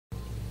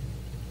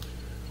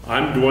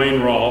I'm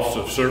Duane Roelfs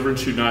of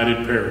Servants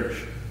United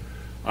Parish.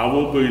 I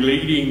will be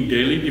leading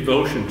daily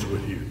devotions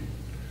with you.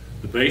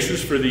 The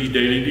basis for these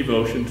daily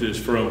devotions is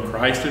from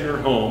Christ in Her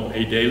Home,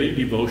 a daily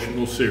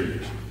devotional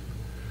series.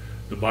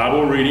 The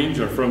Bible readings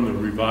are from the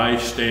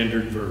Revised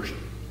Standard Version.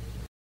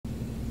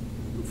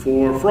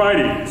 For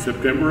Friday,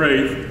 September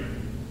 8th,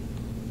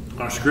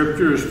 our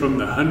scripture is from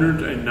the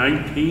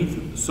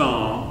 119th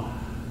Psalm,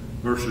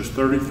 verses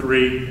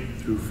 33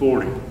 through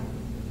 40.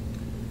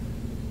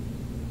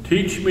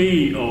 Teach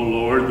me, O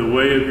Lord, the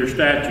way of your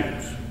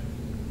statutes,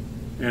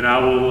 and I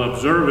will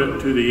observe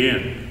it to the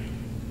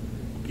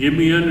end. Give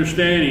me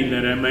understanding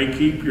that I may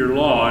keep your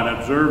law and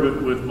observe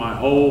it with my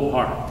whole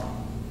heart.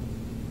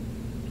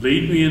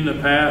 Lead me in the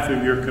path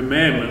of your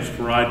commandments,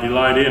 for I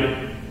delight in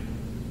it.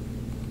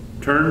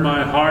 Turn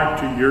my heart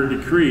to your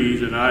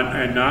decrees and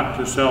not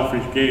to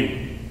selfish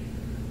gain.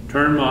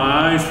 Turn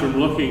my eyes from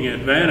looking at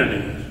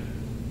vanities.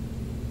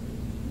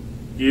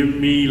 Give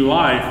me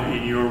life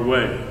in your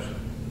ways.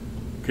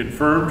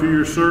 Confirm to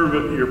your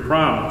servant your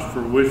promise,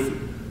 for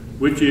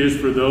which is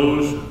for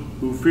those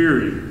who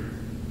fear you.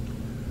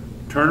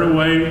 Turn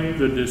away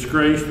the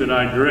disgrace that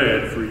I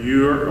dread, for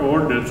your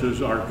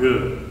ordinances are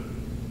good.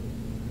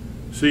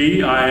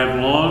 See, I have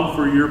longed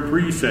for your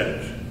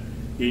precepts.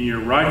 In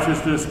your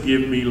righteousness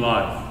give me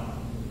life.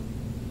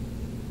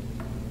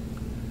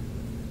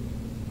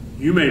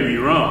 You may be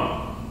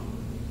wrong.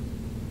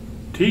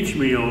 Teach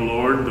me, O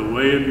Lord, the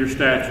way of your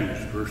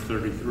statutes. Verse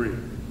 33.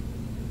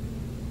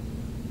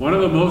 One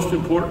of the most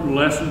important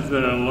lessons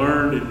that I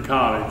learned in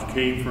college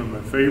came from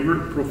a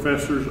favorite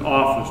professor's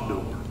office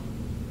door.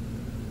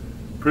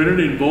 Printed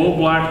in bold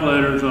black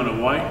letters on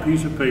a white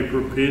piece of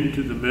paper pinned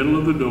to the middle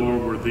of the door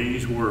were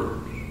these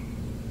words.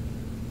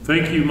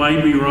 Think you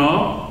might be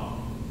wrong?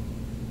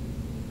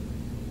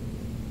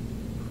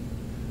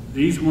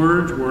 These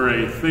words were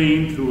a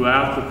theme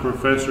throughout the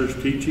professor's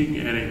teaching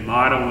and a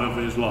motto of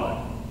his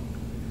life.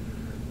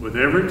 With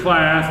every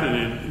class and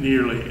in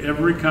nearly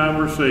every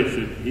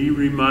conversation, he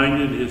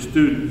reminded his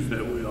students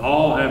that we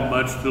all have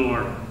much to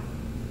learn,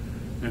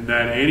 and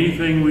that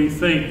anything we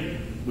think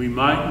we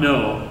might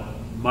know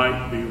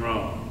might be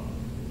wrong.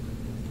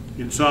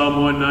 In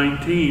Psalm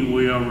 119,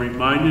 we are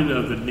reminded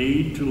of the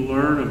need to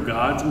learn of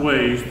God's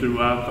ways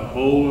throughout the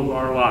whole of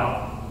our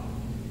life.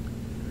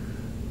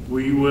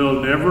 We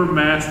will never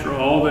master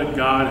all that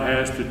God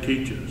has to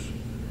teach us.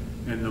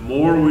 And the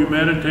more we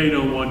meditate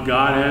on what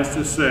God has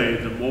to say,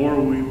 the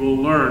more we will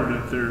learn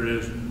that there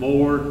is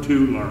more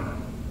to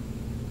learn.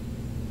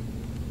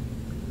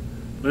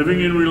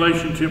 Living in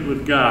relationship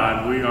with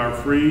God, we are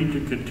free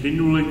to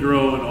continually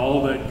grow in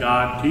all that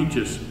God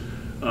teaches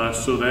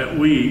us so that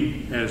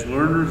we, as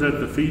learners at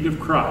the feet of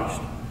Christ,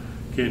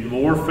 can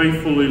more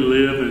faithfully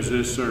live as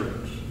His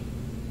servants.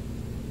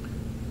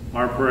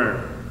 Our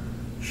prayer.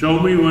 Show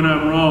me when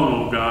I'm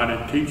wrong, O God,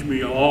 and teach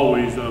me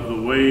always of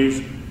the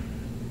ways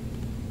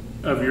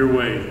of your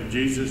ways. In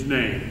Jesus'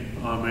 name,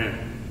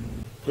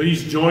 amen.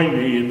 Please join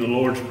me in the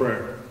Lord's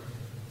Prayer.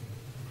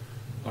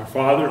 Our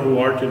Father who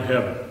art in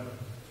heaven,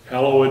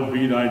 hallowed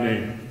be thy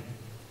name.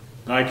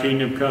 Thy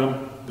kingdom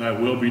come, thy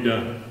will be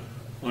done,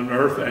 on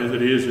earth as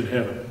it is in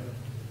heaven.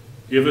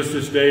 Give us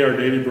this day our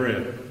daily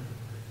bread,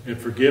 and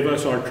forgive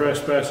us our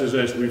trespasses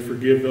as we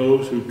forgive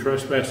those who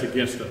trespass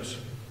against us.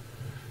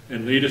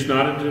 And lead us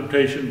not into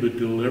temptation, but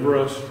deliver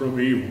us from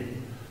evil.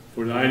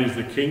 For thine is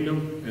the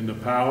kingdom, and the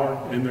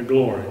power, and the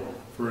glory,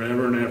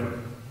 forever and ever.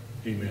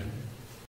 Amen.